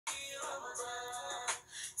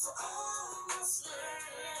to all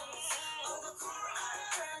Muslims of the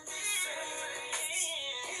Quran they say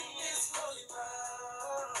in this holy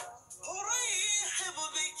month. أرحب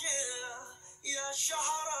بك يا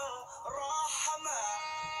شهر رحمة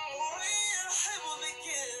أرحب بك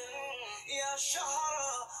يا شهر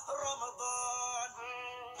رمضان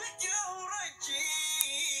بك أرجي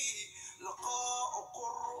لقاء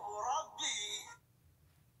قرب ربي.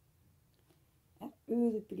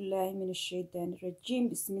 أعوذ بالله من الشيطان الرجيم.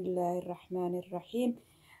 بسم الله الرحمن الرحيم.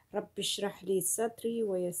 رب اشرح لي صدري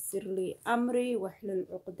ويسر لي أمري واحلل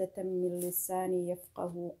عقدة من لساني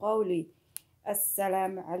يفقه قولي.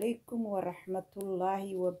 السلام عليكم ورحمة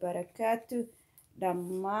الله وبركاته.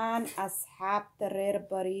 dhammaan asxaabta reer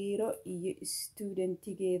bariiro iyo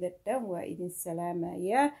studentigeeda dhan waa idin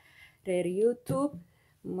salaamayaa reer youtube.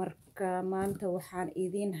 marka maanta waxaan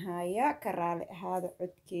idin hayaa ka raali ahaada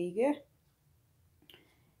codkeyga.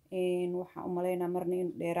 waxaan u malaynaa marna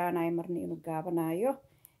inuu dheeraanayo marna inuu gaabanayo.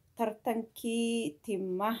 tartankii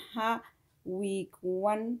timaha week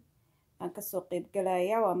 1 aan kasoo qeyb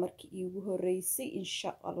galayaa. waa markii iigu horeysay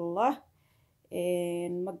insha allah.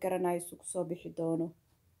 ma garanayo su kusoo bixi doono.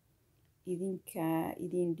 idinka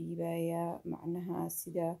idin dhiibayaa macnaha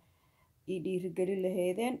sida ii dhiirigeli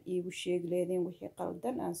laheedeen iigu sheegi laheedeen wixii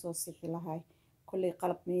qaldan aan soo sixi lahay. kolley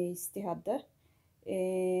qalab ma haysti hadda.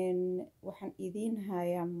 waxaan idin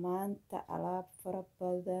hayaa maanta alaab fara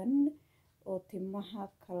badan oo timaha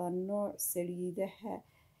kala nooc saliidaha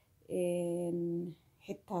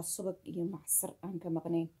xitaa subag iyo macsar aan ka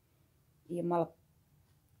maqnayn iyo malab.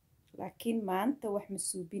 laakiin maanta wax ma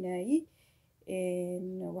suubinayay.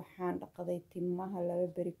 waxaan dhaqday timaha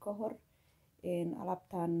 2 beri ka hor.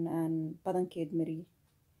 alaabtaan aan badankeed mariyay.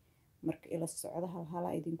 marka ila socda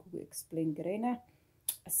halhalaa idinkugu explain garaynaa.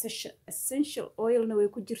 essential oilna way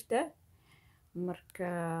ku jirtaa. marka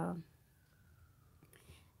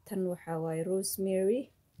tan waxaa waaye rosemary.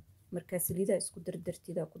 markaa saliidaha isku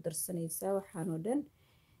dardartidaa ku darsanaysaa waxaanoo dhan.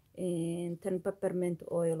 tan peppermint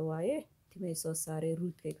oil waaye. timay soo saaray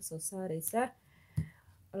ruudkay ka soo saaraysaa.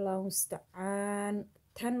 allahu mustacaan.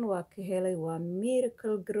 tan waa ka helay waa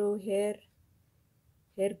miracle grow hair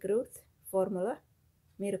growth formula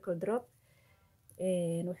miracle drop.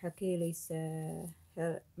 waxaa ka helaysaa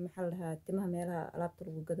maxaa la dhahaa timaha meelaha alaabta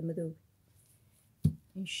lagu gado madowga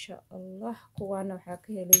insha allah. kuwaana waxaa ka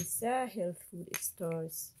helaysaa health food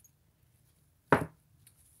stores.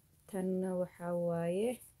 tanna waxaa waaye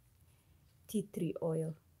tea tree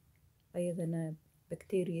oil. ayadana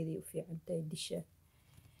bacteriadii u fiican tahay disha.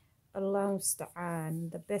 allahu mustacaan.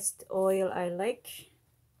 the best oil I like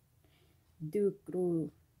Duke Grow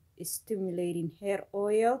stimulating hair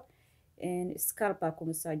oil and scalp-aa ku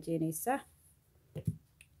masaajeynaysaa.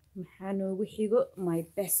 maxaa noogu xigo my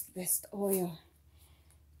best oil.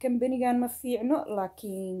 kambanigan ma fiicno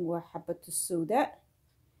laakiin waa xabatu sowda.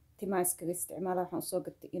 timaa iskaga isticmaala. waxaan usoo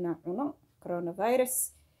gatay inaan cuno coronavirus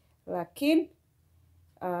laakiin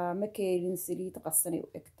ma ka helin. saliid qasanay u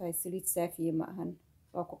eg tahay. saliid saafiye ma ahan.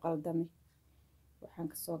 waa ku qaldamay. waxaan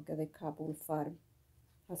kasoo gaday kabul farm.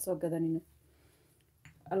 ha soo gadanina.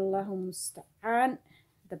 allahu mustacaan.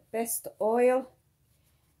 the best oil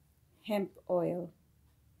hemp oil.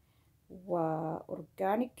 waa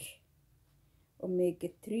organic omega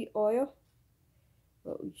 3 oil.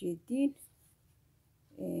 waa ujeediin.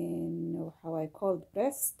 waxaa waaye cold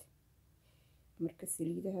pressed. marka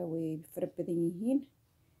saliidaha way fara badan yihiin.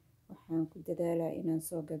 waxaan ku dadaalaa inaan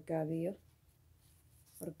soo gagaabiyo.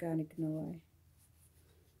 organicna waaye.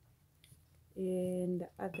 the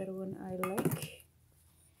other one I like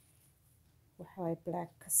waxaa waaye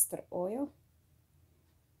black castor oil.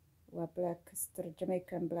 waa black castor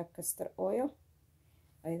Jamaican black castor oil.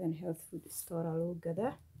 ayadan health food store aa lagu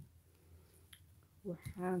gadaa.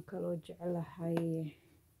 waxaan kaloo jeclahay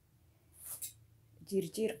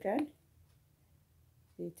jiirjiirkan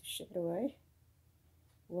zaytu shicr waaye.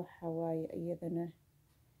 waxa waaye iyadana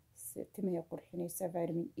timaya qurxinaysa.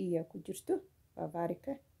 vitamin E aa ku jirto. waa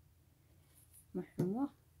baarika maxumo.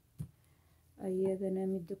 iyadana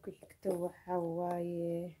midda ku xigta waxaa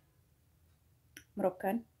waaye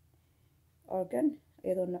moroccan organ.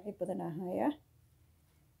 iyadoo noocyo badan ahayaa.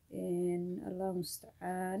 allahu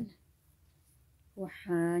mustacaan.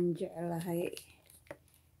 waxaan jeclahay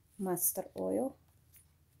master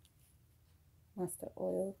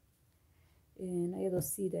oil iyadoo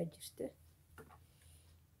siidaa jirta.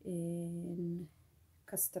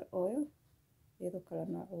 castor oil iyadoo kala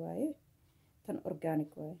nooc waaye. tan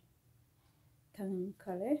organic waaye. tan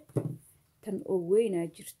kale tan oo weynaa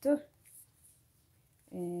jirto.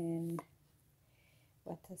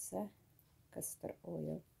 waa taasa castor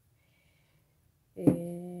oil.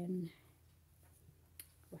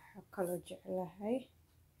 kaloo jeclahay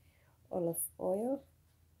olive oil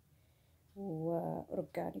waa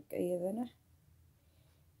organic iyadana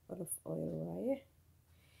olive oil waaye.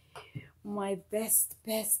 My best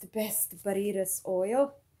Bariiro's oil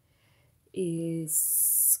is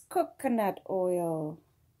coconut oil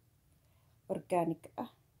organic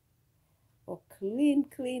ah oo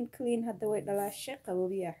clean hadda way dhalaashay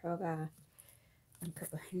qabowiya xoogaa aan ka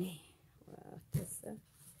baxnay waa tasa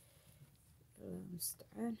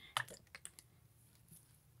mustacaan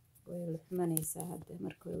way luxmanaysaa hadda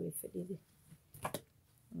marka way fadhidi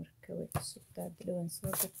marka way cusubtaa dhawaan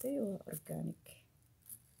soo gatay waa organic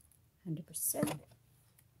 100%.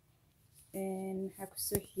 maxaa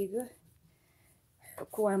kusoo xiga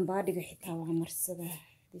kuwaan baadhiga xitaa waa marsadaa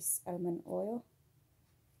this almond oil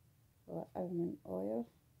waa almond oil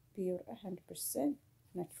pure 100%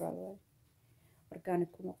 natural way organic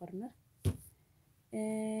kuma qorna.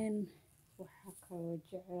 waxaa kaloo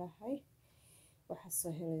jeclahay waxaa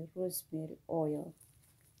soo helay rosemary oil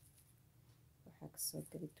waxaa kasoo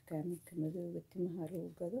gaday dukaaminka madowga timaha lagu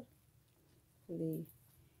gado kuley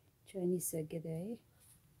Chinese gadaaye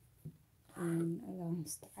Allah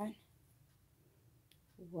mustacaan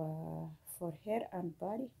waa for hair and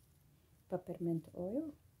body peppermint oil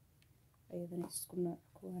ayadana isku nooc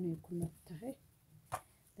kuwanay ku nooc tahay.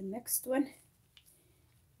 The next one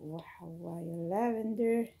waxa waaye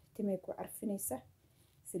lavender timay ku carfinaysa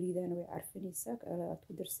saliidana way carfinaysaa aad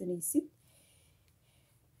ku darsanaysid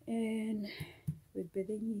way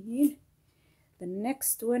badan yihiin. The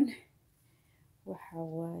next one waxa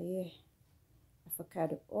waaye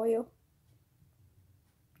avocado oil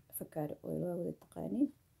waa wada taqaaniin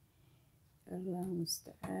Allah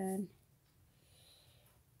mustacaan.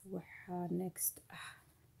 waxaa next ah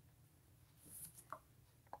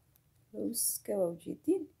lowska waa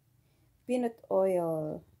ujeedin peanut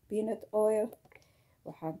oil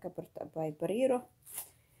waxaan ka barta Abayo Bariiro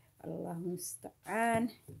Allah mustacaan.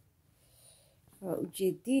 waa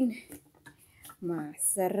ujeedin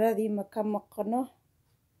macsaradii ma ka maqno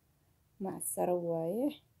macsaro waaye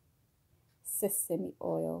sesame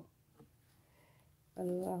oil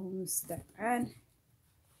Allah mustacaan.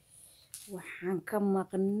 waxaan ka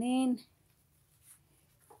maqneen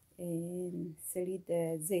saliida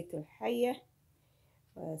zaytul xaya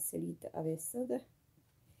waa saliida abeesada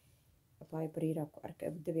Abayo Bariiro ku arkay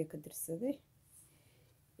abdabe ka dirsaday.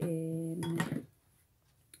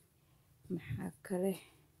 maxaa kale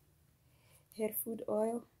hair food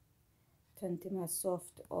oil tan timaha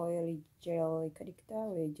soft oil gel ka dhigtaa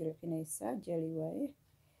way jilcinaysaa jelly waaye.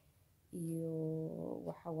 iyo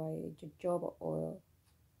waxa waaye jojoba oil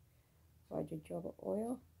waa jojoba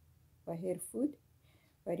oil waa hair food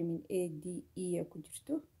vitamin A D E ku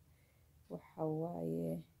jirto waxa waaye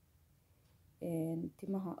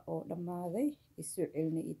timaha oo dhammaaday isoo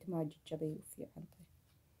celinay iyo timaha jajabay u fiican tahay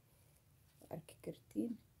arki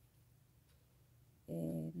kartiin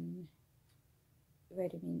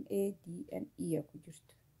vitamin A D and E ku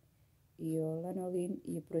jirto iyo lanolin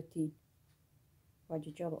iyo protein waa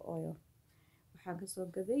jojoba oil. waxaan kasoo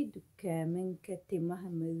gaday dukaamanka timaha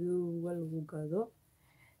madowga lagu gado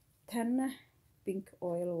tanna pink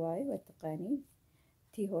oil waaye waa taqaaniin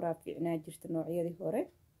tii horaa fiicnaa jirta noocyadii hore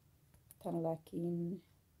tan laakiin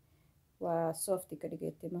waa softi ka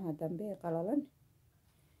dhigay timaha dambe qalalan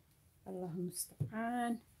Allah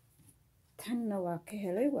mustacaan. tanna waa ka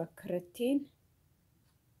helay waa keratin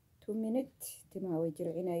 2 minutes timaha way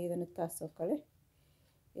jilcinaa iyadana taasoo kale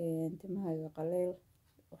timahayga qaleel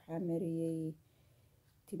waxaa mariyay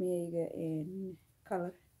timahayga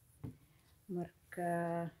color marka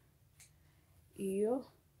iyo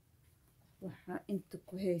waxaa inta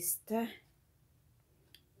ku haystaa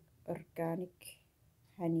organic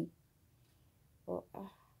honey oo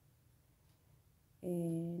ah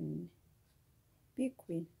big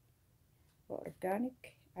queen waa organic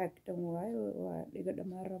caag dhan waaye waa dhiga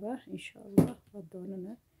dhammaan rabaa insha Allah waa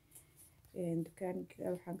doonana dukaanka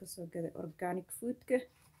waxaan kasoo gaday organic foodka.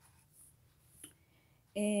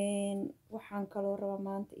 waxaan kaloo rabaa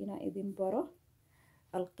maanta inaan idin baro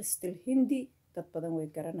alqistil hindi dad badan way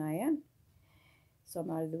garanayaan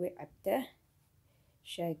Soomaalidu way cabtaa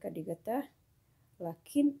shaay ka dhigataa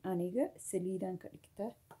laakiin aniga saliidaan ka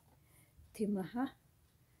dhigtaa timaha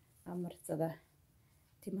amarsada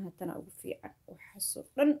timaha tana ugu fiican waxaasoo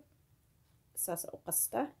dhan saas u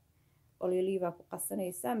qastaa olyolii ku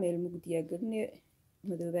qasanaysaa meel mugdiyaa gelinay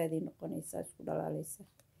madoobaadii noqonaysaa isku dhalaalaysa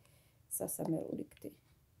saasa meel u dhigtay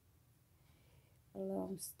Allah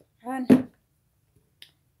mustacaan.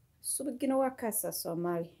 subagina waa kaasaa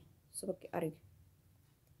Soomaali subagi ariga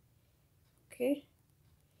okay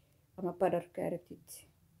ama badarka aragtid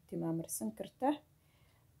timaa marsan kartaa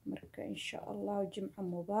marka إن شاء الله جمعة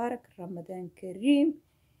مبارك رمضان كريم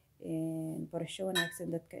برشا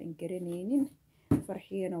وناكسن دادك إنكرينينين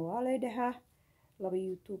فرحينا والدها لبا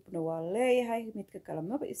يوتيوبنا والليهاي ميدك كلا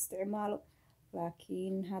ما باستعماله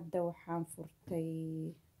لكن هدا وحان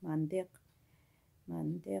فرتي مانديق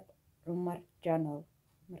عمر جانل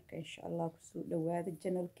marka insha Allah kusoo dhawaada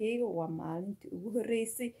channelkayga waa maalintii ugu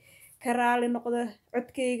horeysay ka raali noqda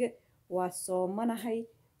codkayga waa soomanahay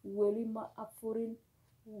weli ma afurin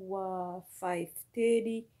waa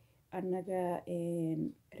 5:30 anaga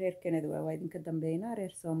reer Canada waa idinka dambeynaa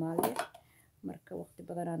reer Soomaaliya marka waqti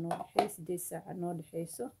badan noo dhaxayso 8 saac noo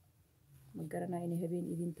dhaxayso ma garanaa in habeen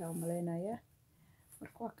idinta u maleynaya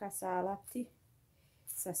marka waa ka salaati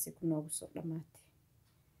saasi ku noogu soo dhamaatay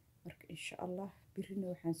marka insha Allah birina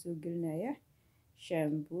waxaan soo gelinayaa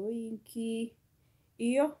shaambooyinkii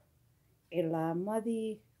iyo cilaamadii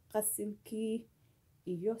qasilkii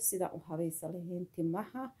iyo sida u habaysan lahayn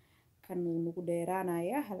timaha kan nagu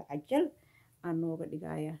dheeraanaya hal cajal aan nooga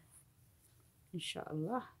dhigaya insha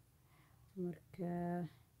Allah marka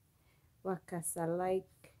waa ka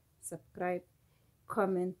like subscribe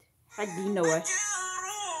comment xaqiina waa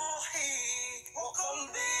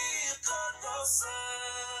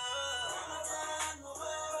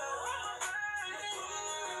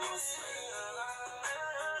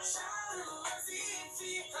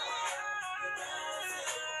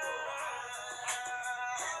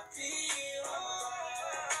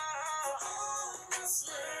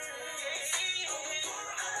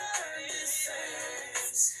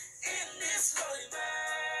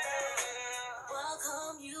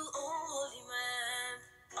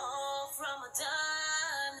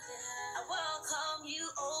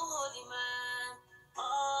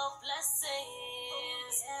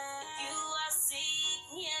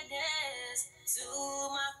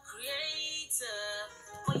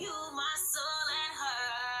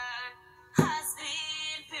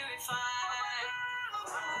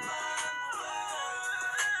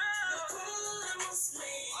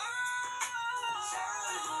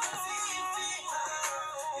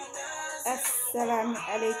السلام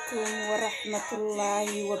عليكم ورحمة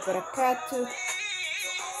الله وبركاته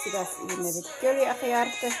سيداس إينا بتكلي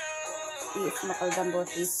أخيارته اسمع الدنبو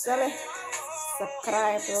في السلة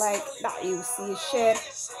سبسكرايب لايك دعي وسي شير